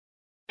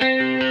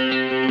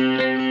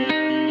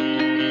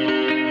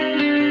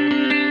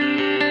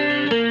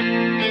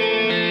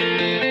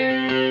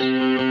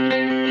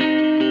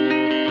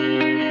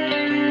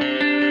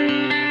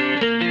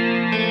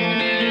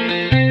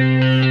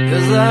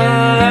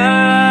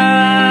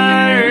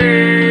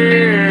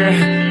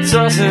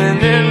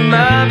Sitting in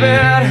my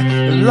bed,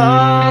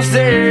 lost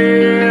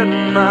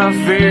in my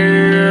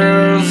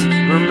fears,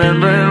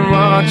 remembering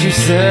what you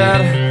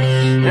said.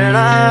 And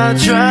I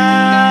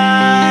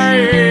try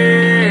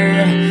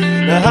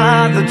to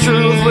hide the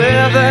truth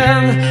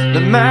within. The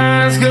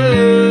mask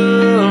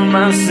of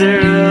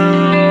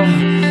myself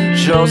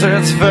shows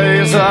its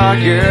face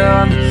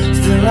again.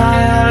 Still I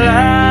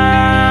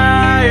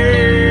lie,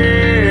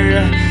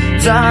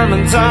 time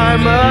and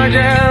time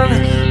again.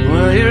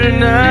 Will you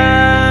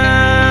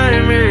deny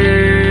me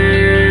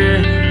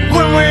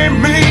when we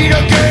meet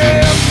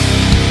again?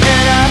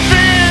 And I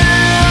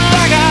feel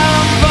like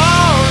I'm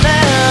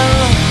falling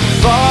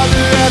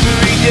farther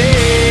every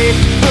day,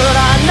 but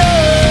I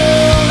know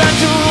that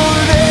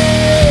you're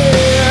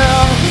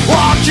there,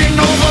 watching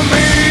over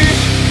me.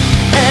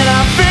 And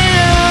I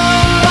feel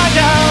like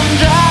I'm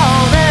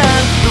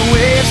drowning, the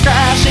waves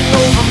crashing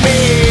over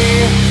me,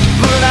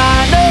 but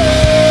I know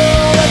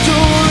that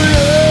your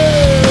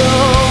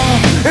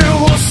love, it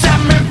will set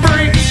me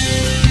free.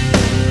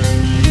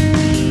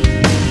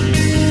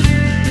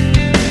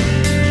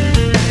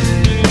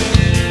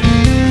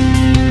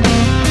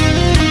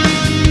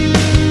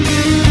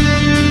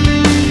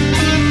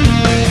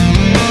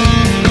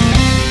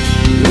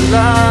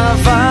 I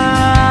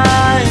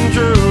find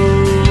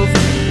truth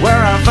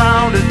where I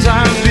found it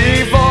times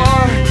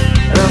before.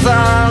 As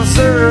I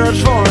search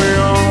for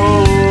your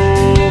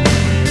hope,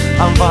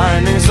 I'm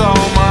finding so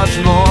much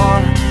more.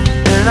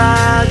 And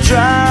I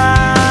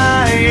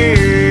try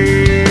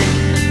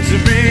to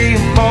be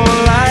more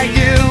like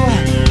you,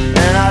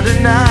 and I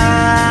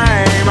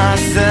deny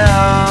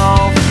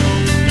myself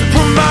to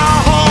put my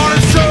heart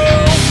and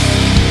soul.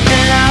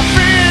 And I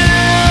feel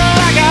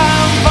like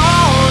I'm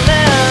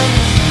falling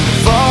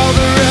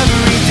farther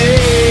every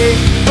day,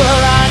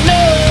 but I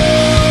know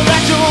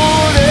that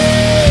you're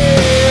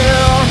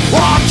there,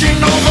 watching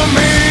over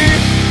me.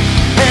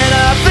 And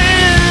I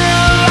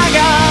feel like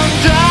I'm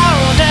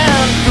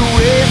drowning, the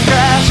waves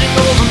crashing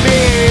over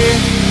me,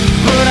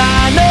 but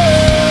I know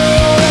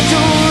that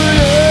your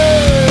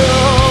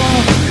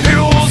love, it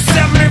will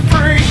set me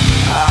free.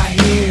 I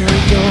hear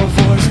your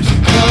voice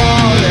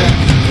calling,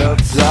 the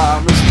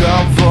time has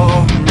come for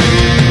me.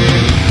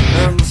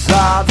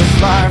 Inside this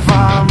life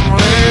I'm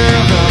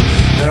living,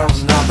 there's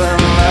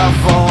nothing left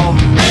for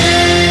me.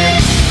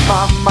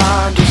 My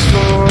mind is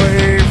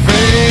slowly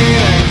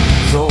fading,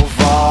 so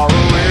far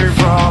away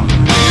from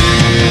me.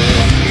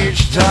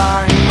 Each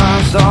time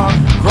I start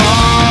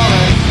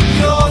crawling,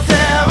 you're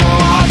there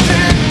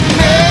watching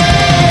me.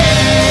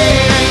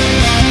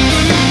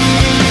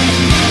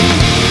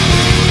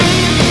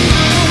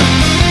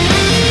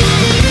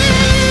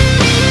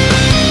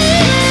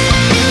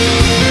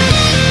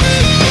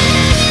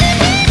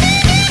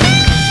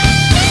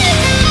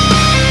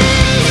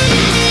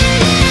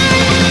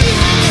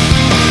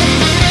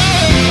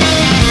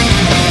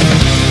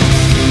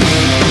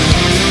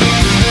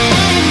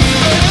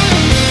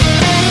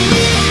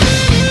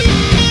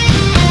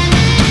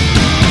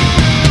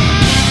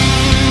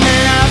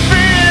 And I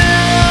feel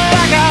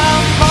like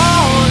I'm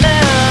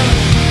falling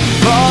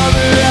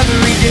farther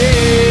every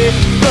day,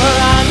 but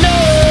I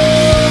know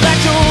that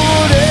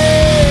you're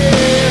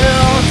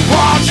there,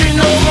 watching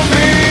over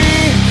me.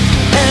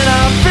 And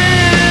I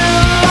feel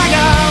like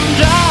I'm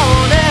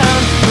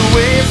drowning, the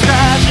waves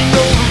crashing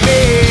over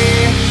me,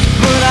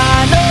 but I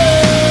know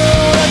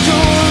that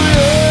your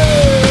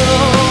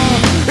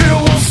love, it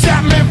will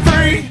set me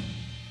free.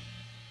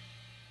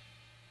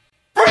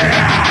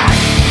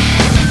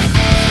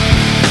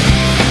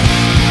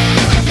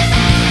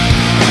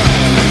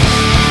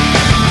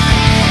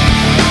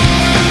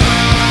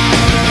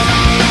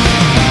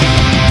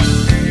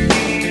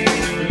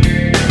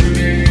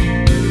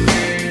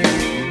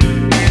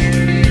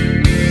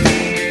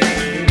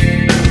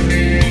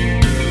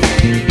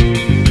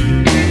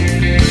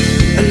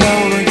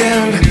 Alone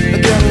again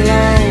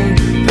alone,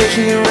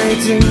 patiently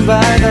waiting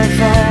by the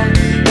phone,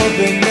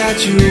 hoping that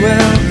you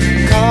will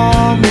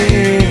call me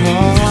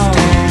home.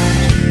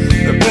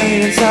 The pain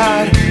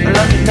inside, I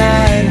love the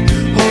night,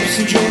 hopes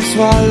and dreams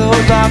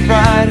swallowed by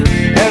pride.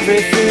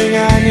 Everything I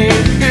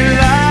need, it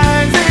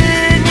lies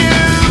in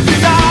you,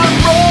 'cause I'm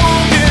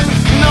broken,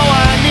 know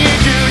I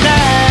need you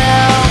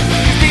now.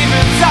 'Cause deep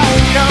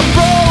inside I'm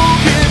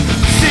broken,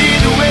 see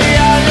the way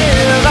I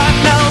live, I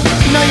know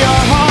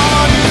your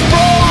heart is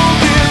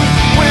broken.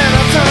 When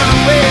I turn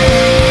away,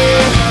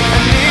 I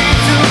need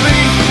to be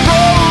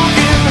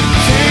broken,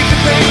 take the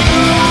pain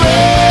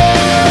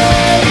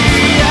away.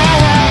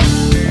 I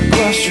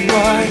question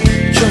why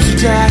you chose to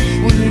die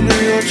when you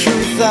knew your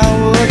truth I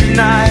would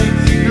deny.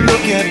 You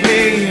look at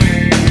me,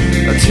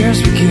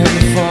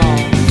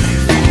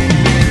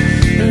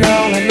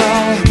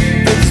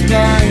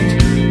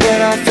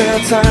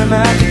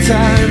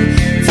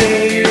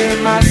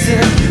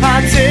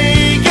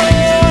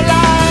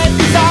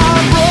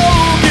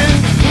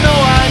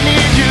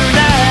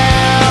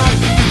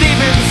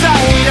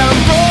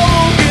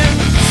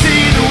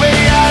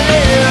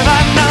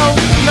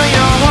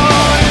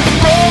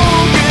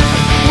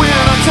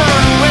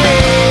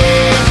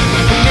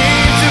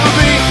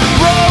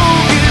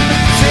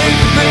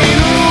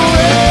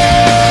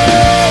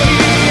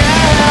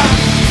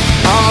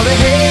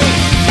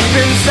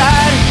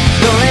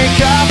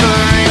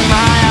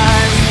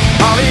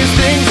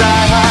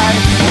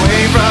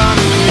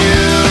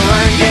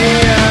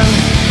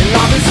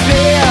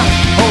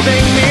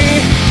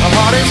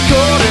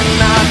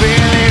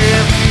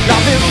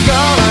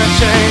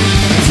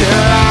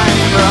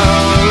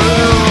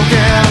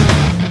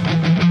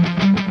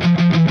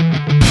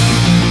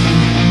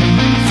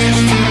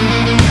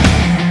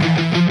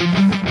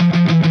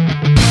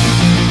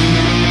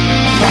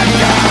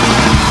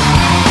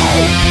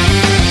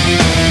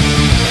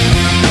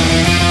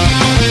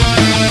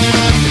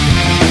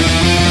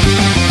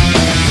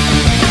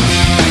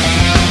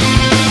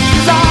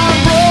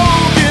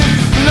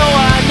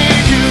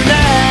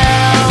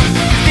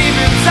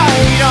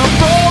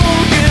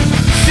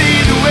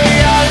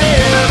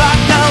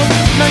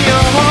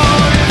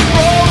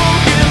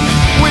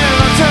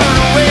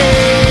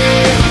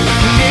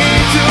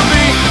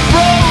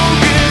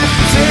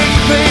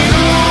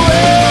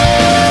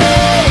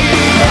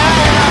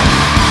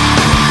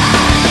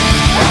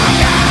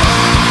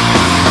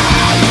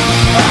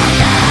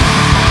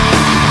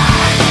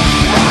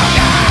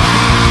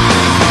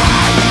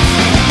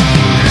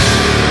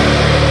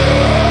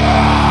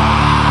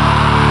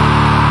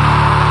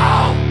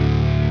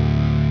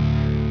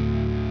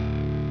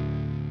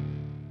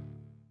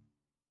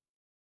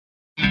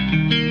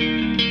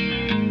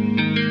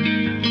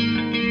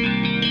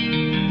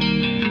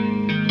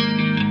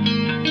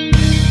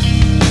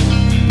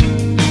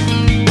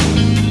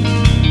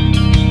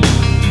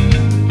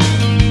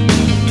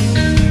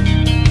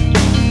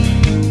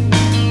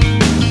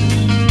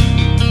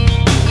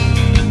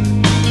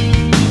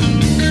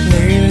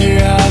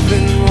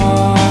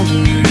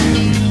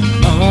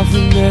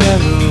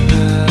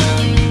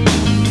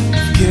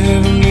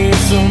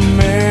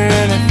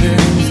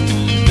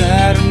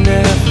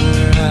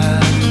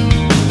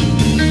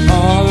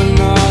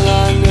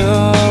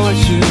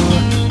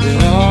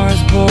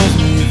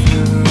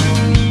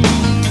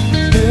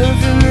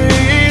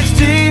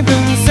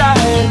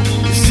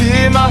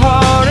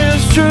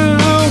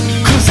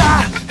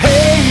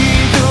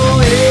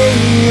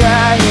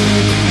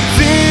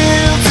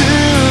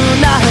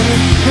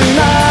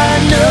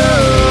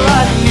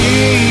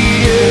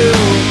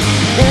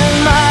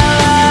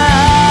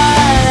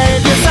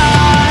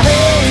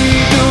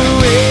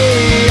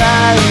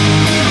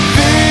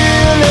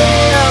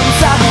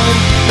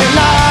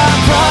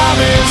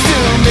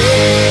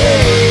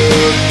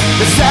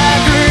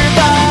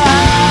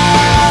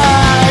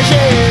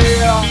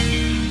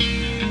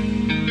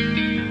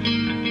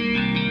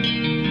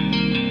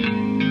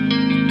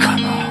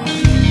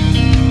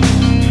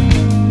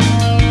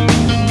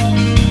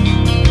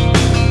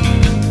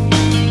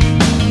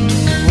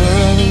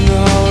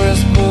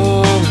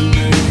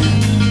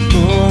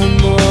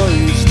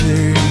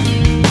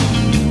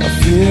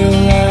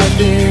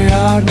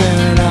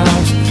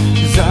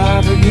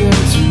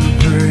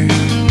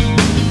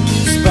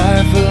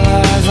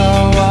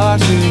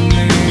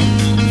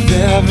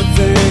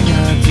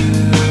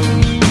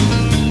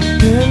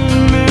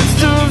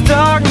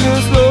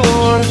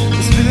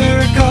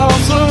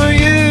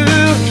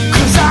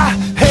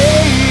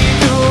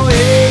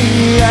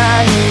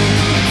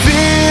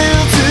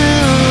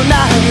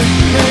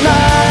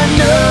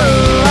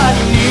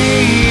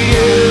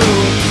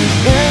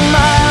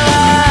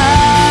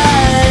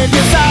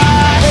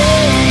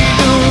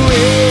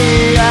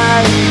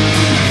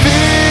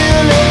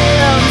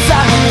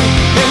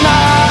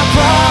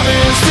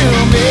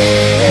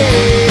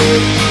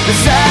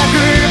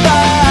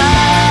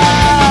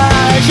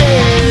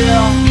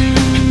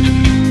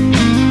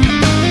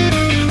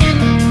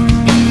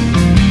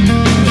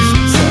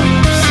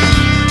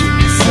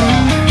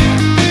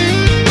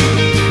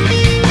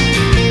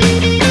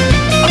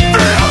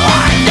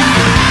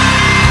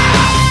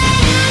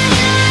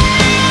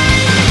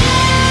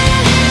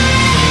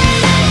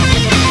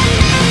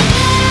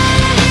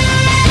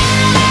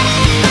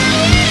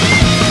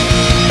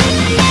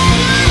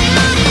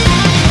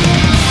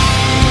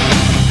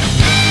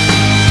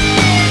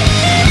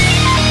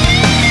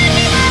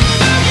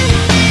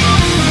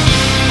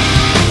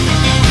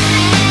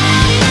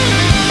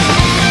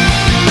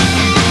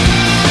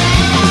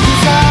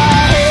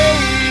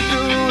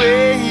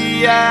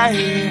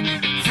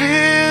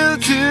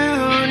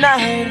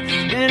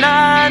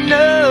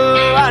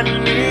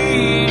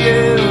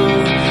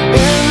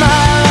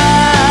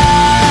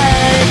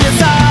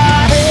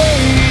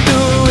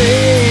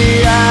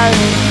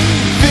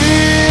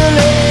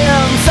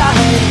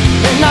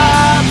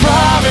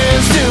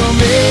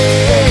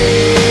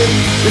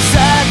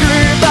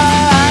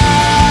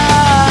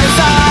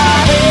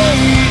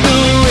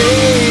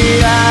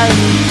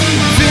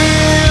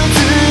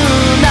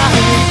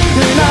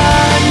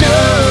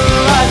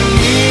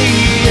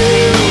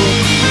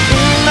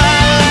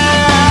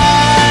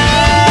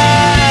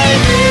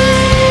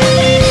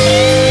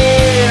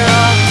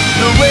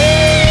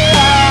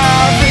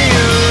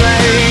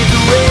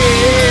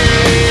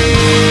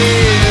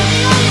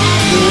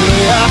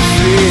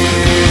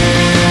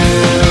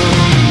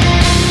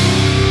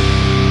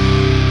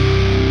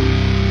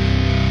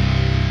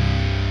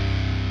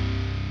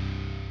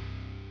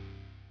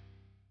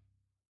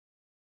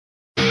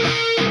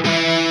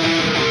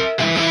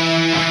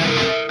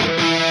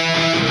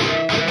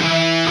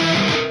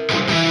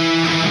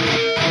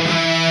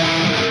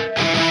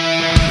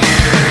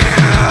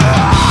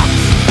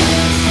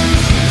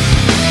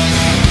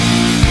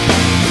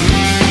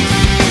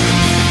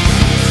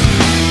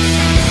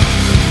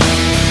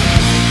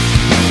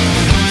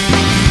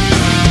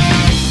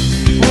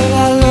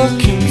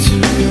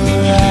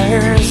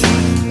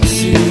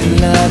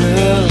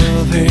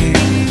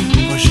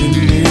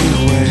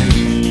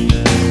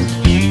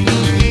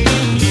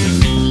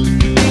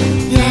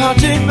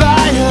 haunted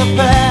by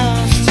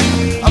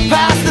a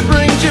past that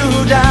brings you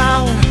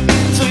down,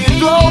 so you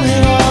throw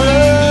it all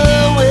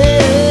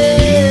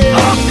away.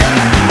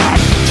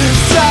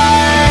 Just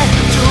try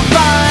to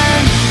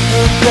find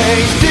a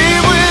place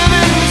deep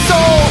within your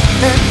soul,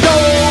 and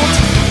don't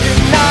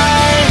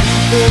deny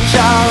the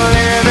child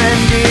living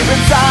deep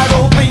inside.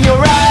 Open your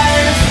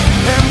eyes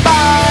and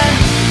find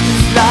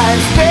this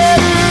life's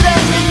better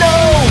than you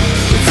know.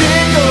 It's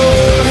in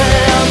your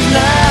hands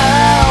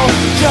now.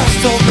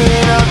 Just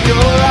open up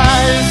your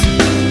eyes.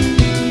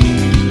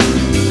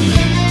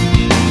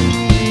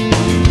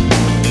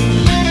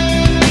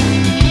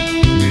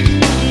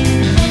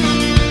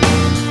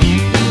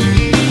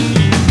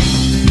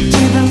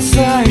 Deep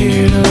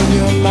inside of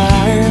your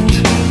mind,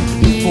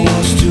 you're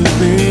forced to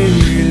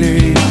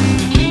believe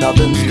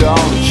nothing's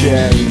gonna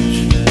change.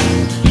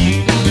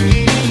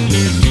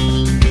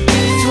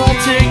 So I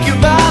take you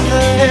by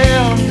the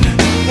hand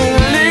and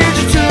lead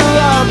you to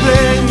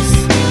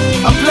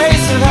a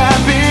place of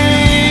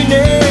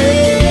happiness.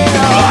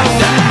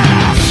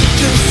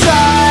 Just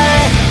try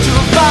to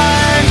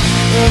find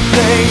a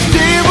place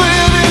deep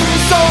within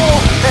your soul,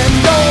 and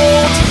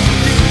don't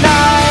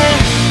deny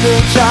the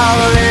child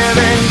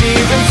living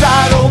deep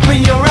inside. Open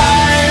your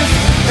eyes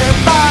and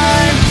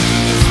find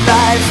this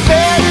life's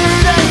better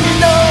than you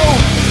know.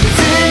 It's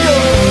in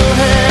your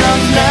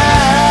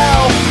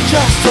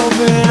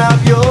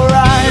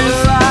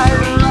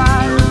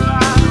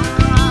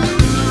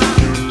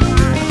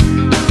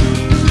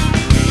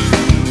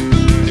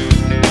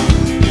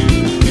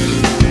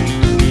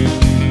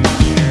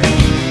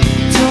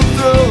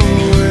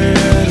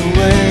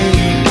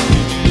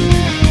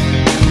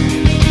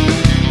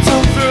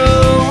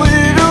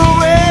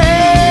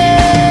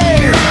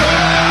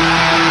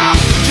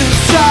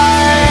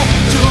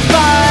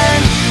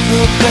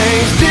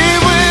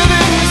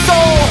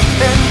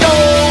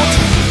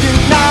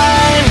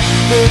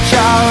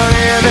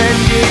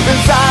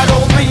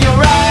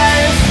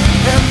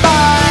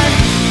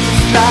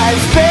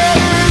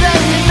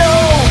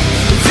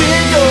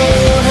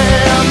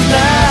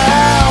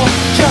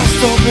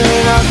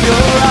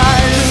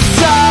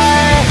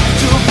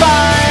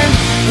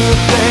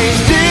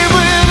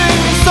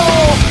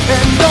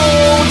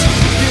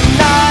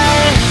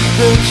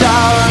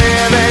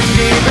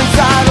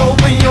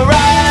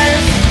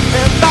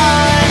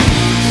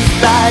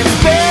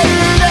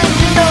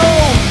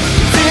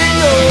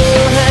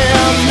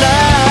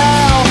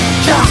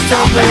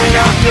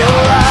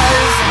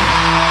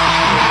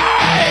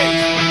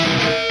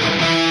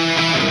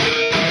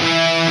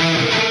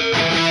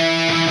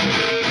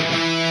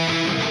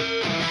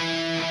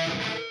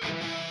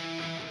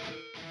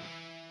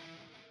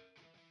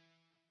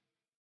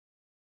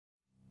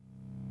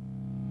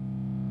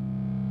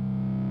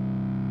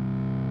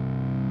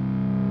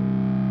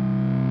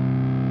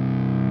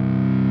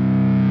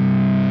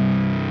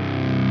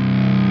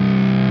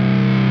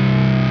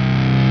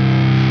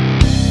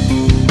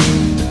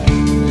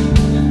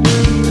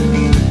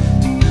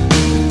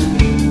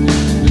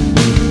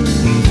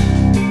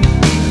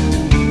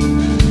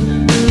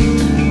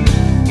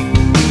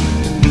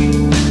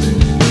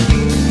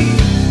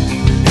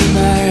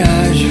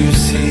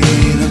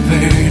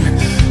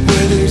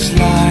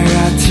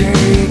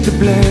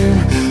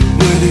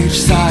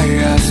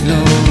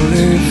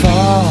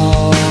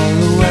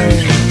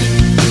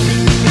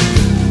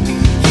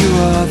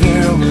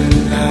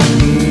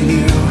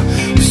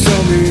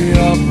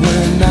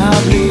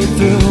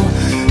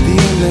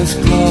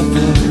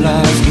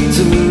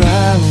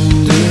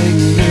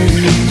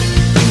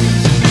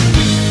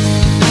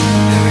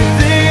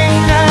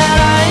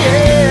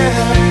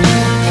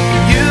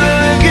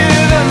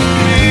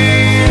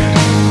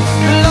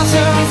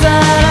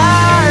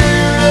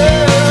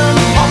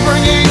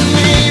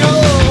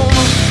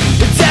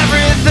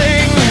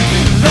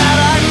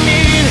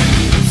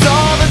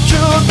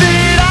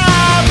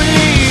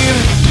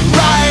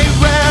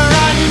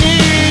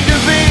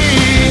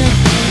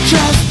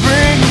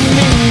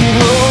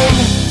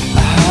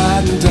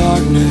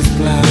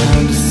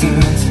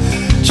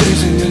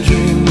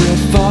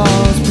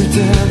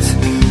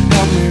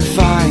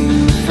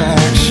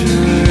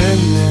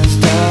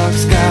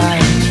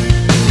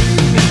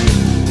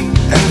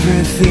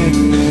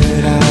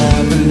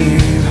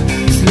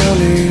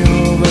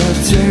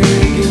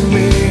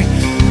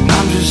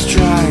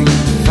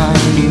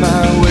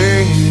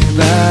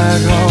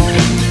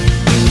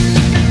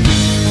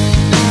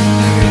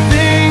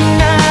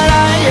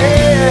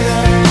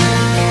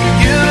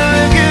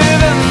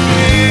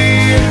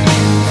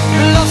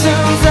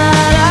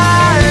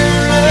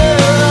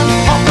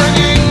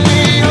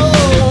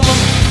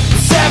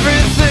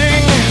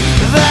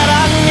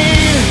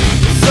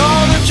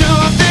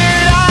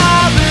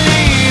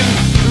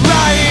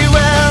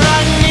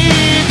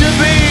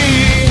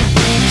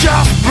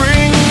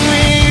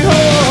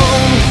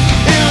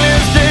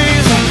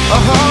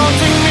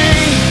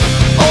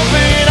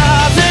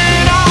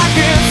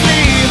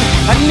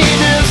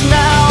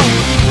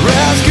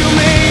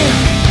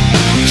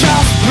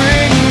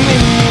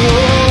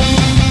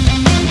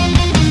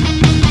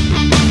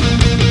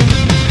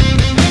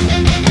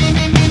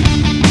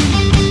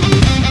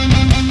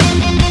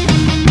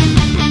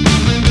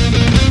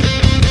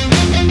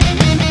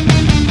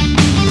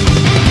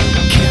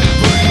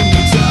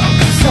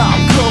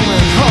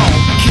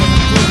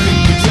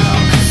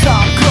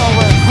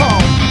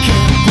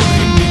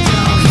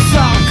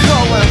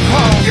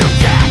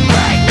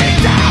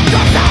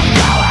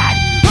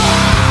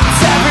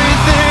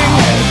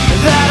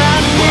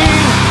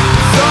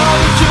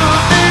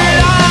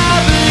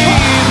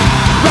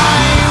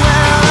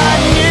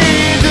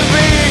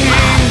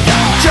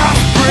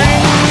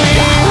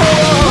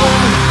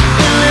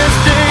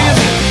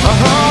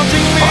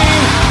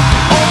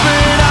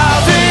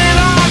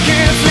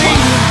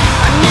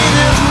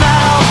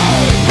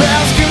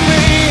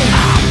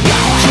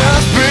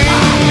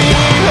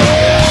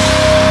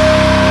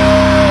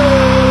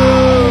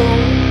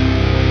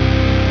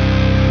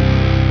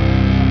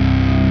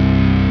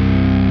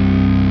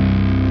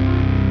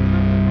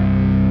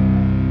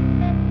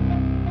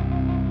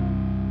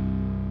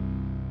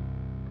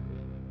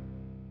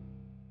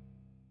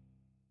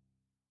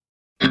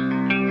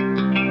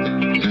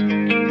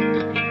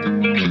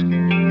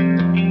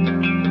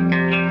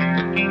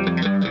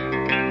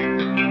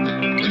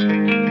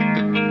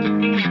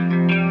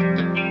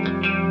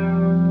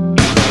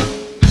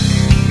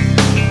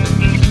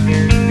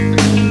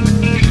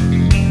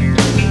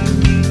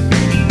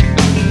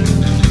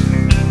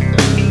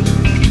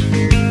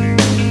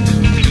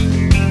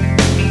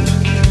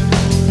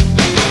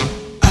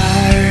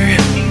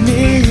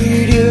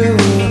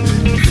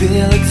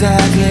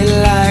exactly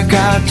like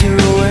I do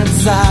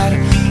inside,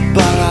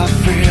 but I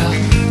feel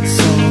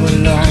so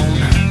alone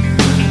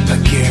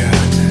again.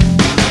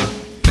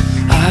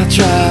 I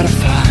try to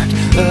find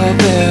a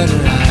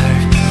better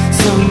life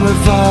somewhere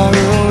far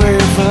away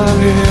from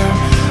here,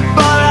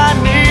 but I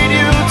need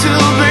you to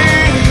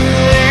believe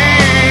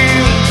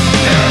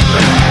in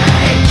me.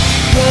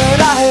 But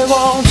I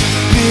won't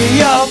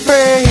be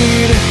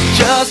afraid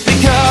just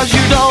because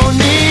you don't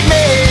need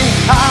me.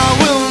 I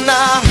will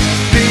not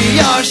be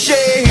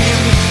ashamed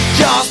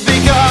just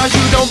because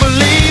you don't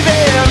believe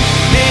in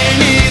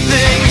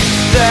anything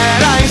that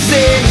I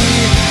say.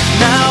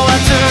 Now I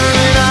turn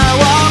and I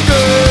walk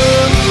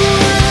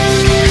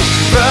away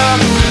from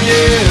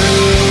you.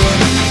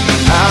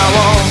 I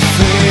won't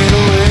fade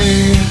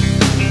away.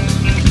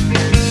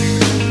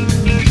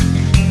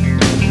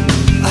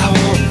 I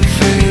won't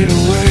fade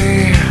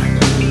away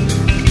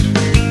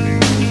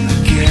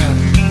again.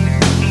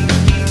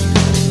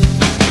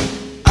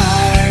 I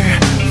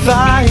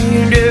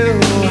find you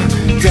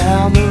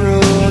down the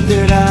road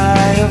that I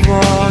have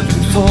walked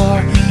before,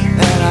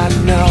 and I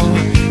know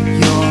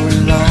you're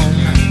alone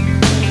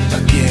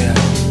again.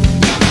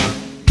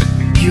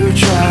 You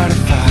try to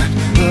find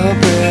a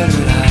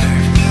better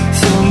life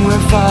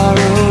somewhere far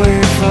away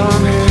from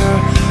here,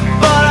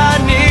 but I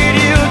need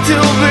you to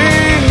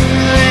believe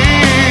in me.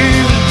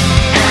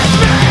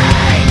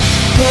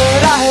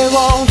 But I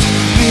won't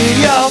be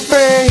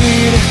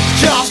afraid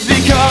just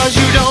because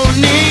you don't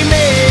need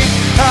me.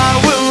 I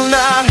will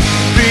not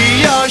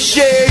be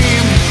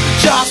ashamed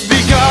just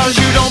because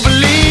you don't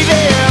believe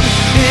in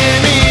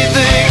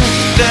anything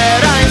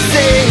that I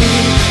say.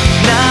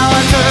 Now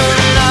I turn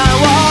and I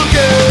walk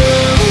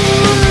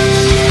away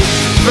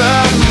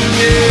from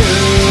you.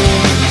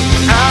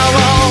 I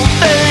won't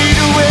fade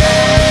away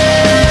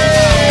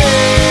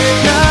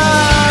now.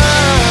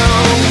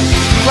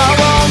 I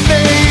won't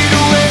fade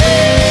away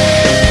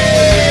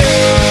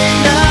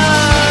now.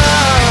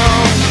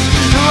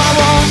 I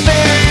won't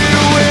fade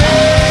away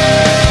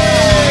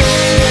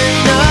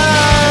now.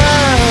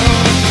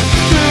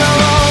 I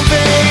won't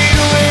fade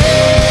away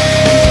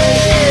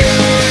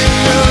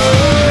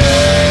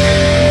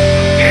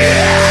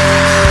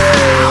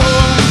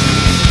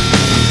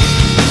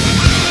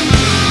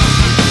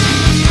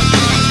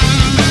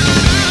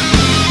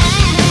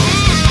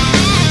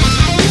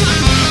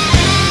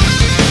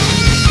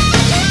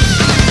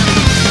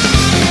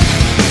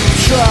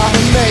Try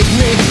to make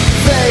me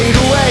fade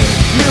away.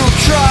 You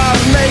try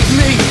to make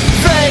me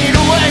fade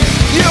away.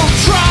 You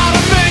try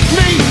to make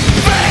me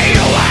fade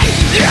away.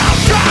 You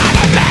try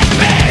to make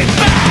me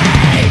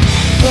fade.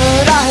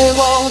 But I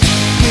won't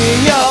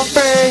be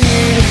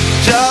afraid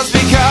just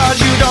because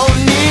you don't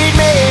need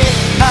me.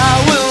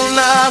 I will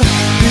not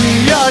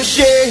be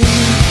ashamed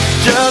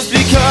just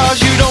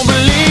because you don't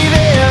believe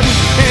in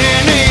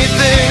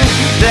anything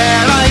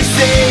that I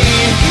say.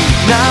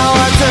 Now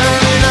I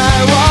turn and I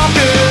walk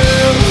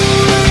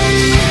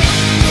away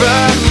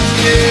from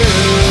you.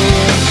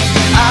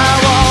 I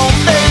won't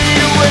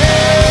fade away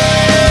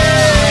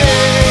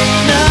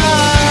now.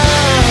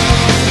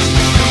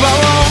 I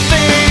won't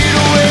fade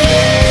away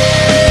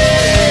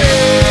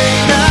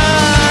now.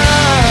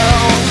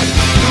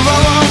 I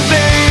won't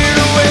fade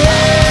away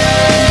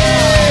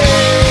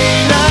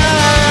now.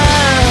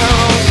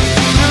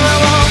 I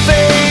won't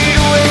fade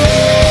away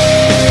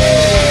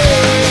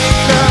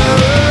now.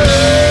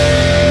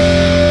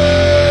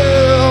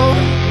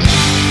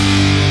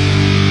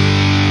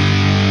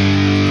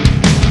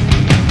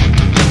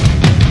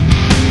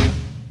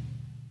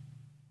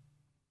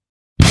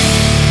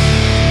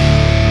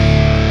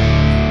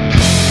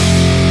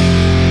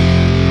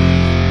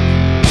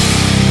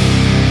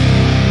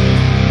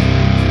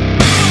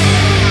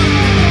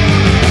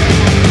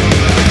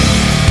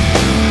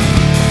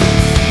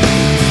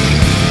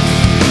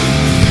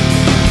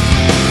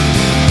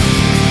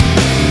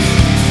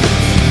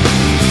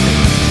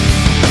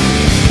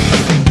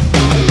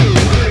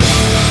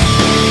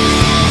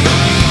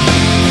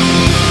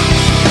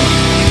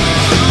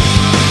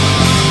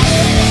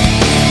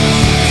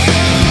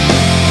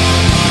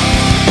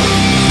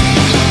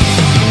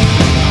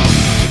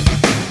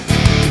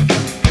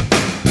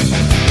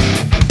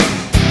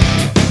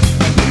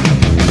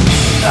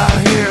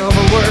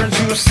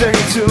 You say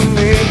to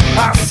me,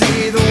 I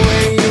see the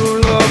way you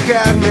look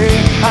at me.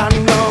 I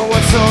know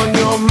what's on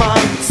your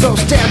mind, so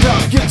stand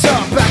up, get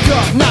up, back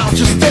up, now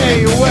just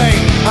stay away.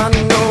 I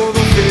know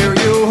the fear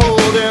you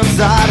hold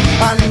inside,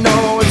 I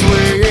know it's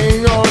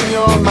weighing on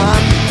your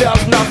mind.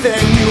 There's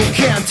nothing you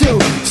can't do,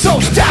 so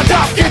stand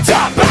up, get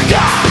up, back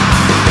up.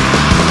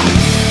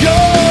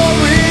 You're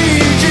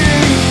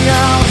reaching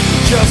out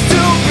just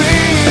to be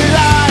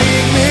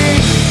like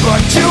me,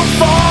 but you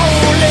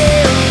fall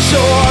in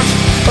short,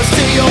 but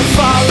still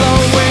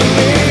following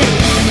me.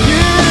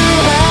 You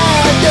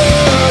had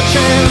your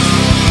chance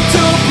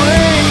to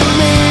bring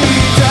me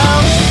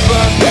down,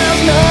 but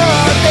there's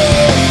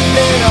nothing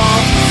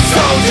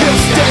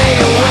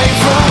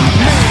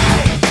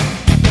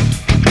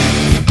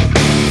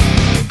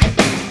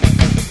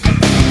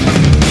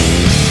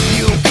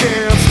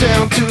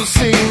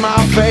see my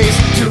face,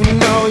 to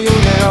know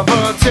you'll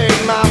never take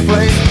my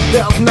place.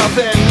 There's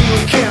nothing you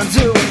can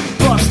do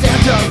but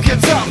stand up,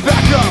 get up,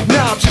 back up.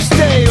 Now just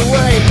stay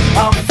away.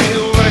 I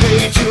feel the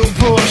hate you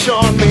push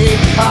on me.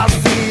 I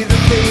see the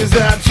things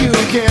that you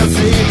can't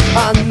see.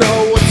 I know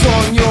what's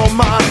on your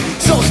mind,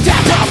 so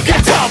stand up,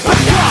 get up,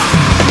 back up.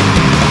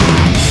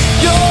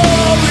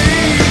 You're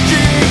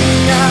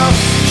reaching out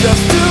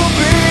just to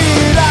be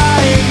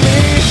like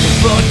me,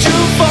 but you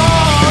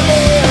fall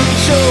in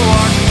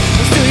short.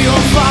 Still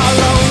you're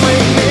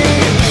following me.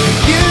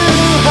 You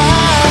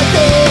had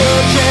the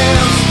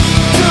chance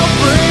to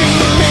bring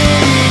me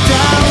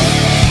down.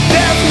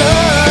 There's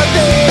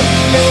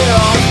nothing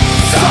else,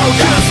 so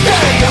just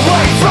stay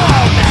away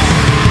from me.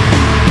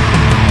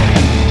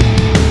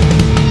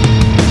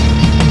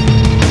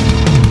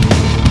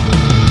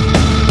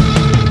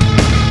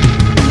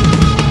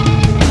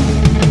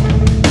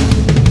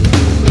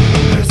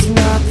 It's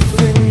not the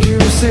things you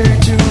say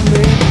to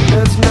me,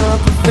 it's not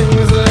the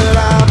things that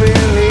I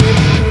believe.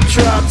 You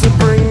tried to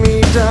bring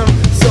me down,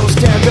 so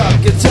stand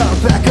up, get up,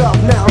 back up.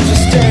 Now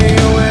just stay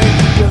away.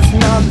 It's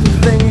not the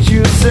things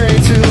you say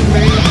to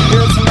me,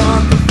 it's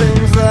not the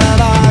things that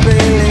I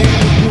believe.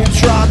 You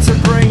tried to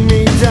bring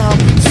me down,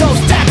 so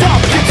stand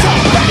up, get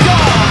up, back up.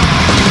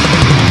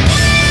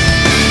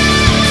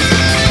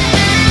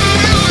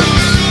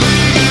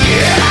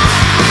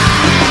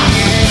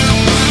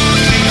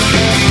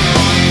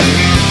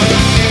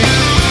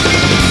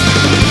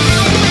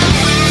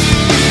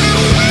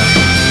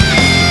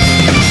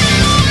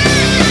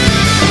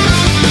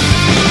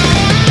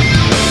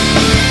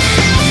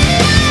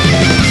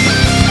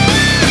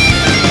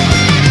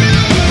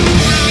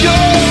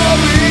 You're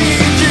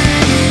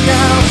reaching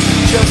out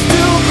just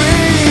to be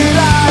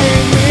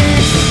like me,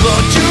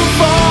 but you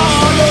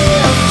fall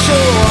in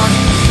short.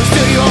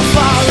 Still you're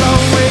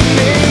following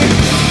me.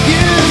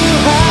 You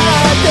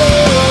had the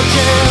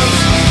chance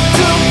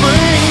to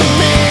bring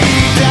me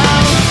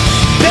down.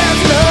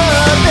 There's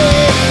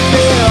nothing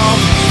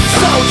else,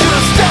 so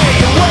just stay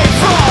away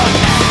from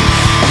me.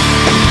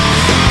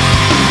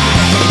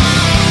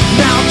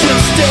 Now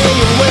just stay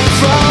away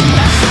from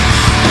me.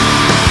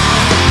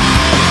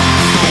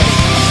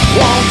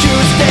 Won't you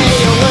stay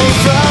away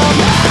from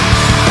me?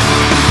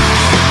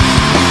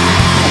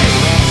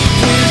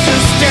 Please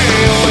just stay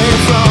away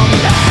from me.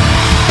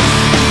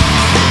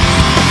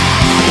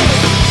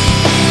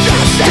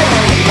 Just stay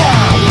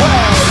away.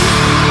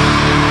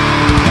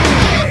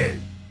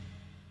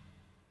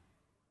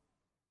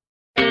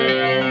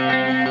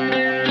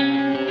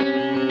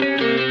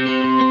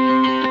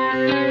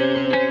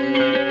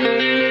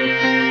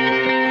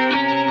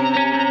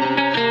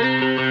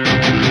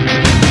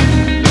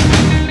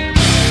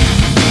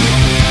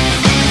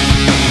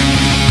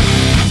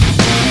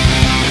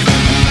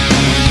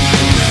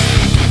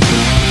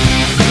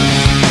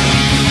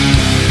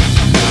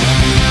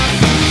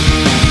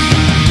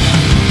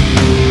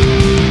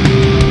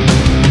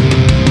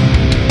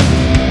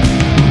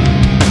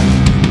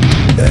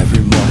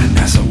 Every morning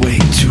as I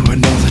wake to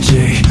another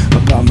day, I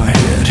bow my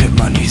head, hit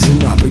my knees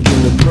and I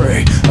begin to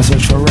pray. I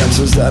search for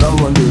answers that I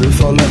wonder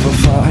if I'll ever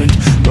find,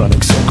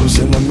 running circles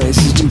in the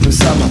mazes deep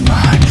inside my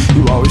mind.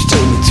 You always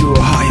take me to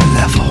a higher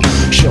level,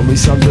 show me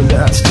something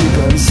that's deep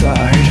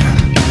inside.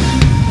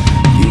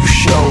 You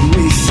show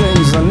me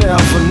things I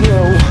never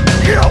knew.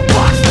 You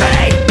push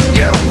me,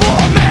 you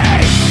pull me.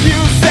 You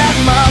set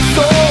my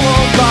soul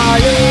on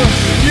fire.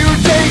 You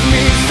take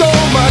me so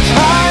much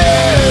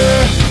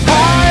higher,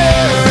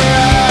 higher,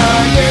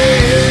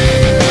 yeah.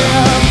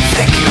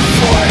 Thank you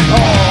for it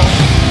all.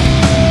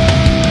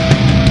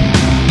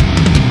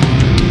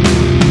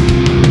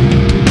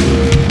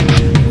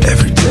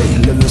 Every day,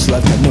 live this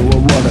life, I know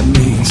what it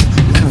means.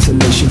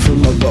 Consolation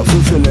from above,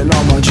 fulfilling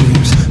all my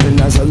dreams. And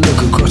as I look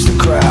across the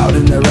crowd,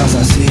 in their eyes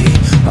I see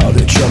all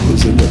the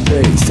troubles and the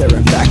pain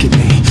staring back at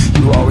me.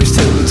 You always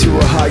take me to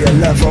a higher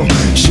level,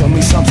 show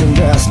me something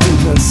that's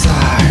deep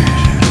inside.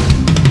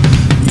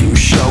 You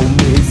show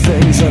me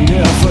things I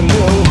never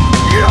knew.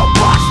 You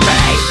push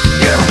me,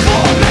 you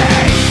pull me.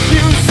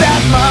 You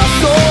set my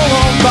soul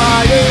on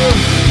fire.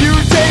 You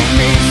take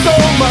me so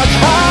much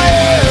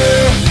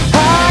higher,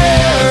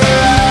 higher,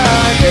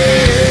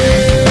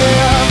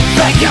 yeah.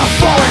 Thank you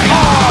for it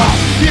all.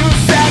 You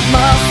set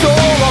my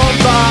soul on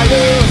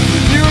fire.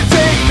 You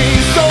take me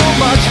so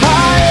much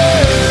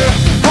higher,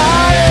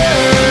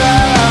 higher,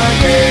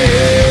 yeah.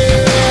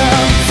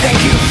 Thank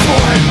you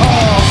for it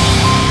all.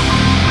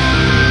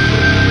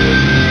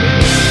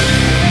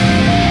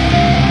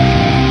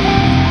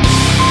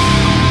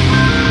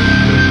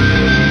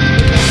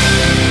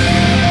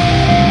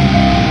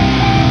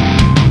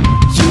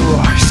 You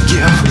always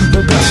give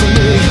the best for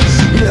me.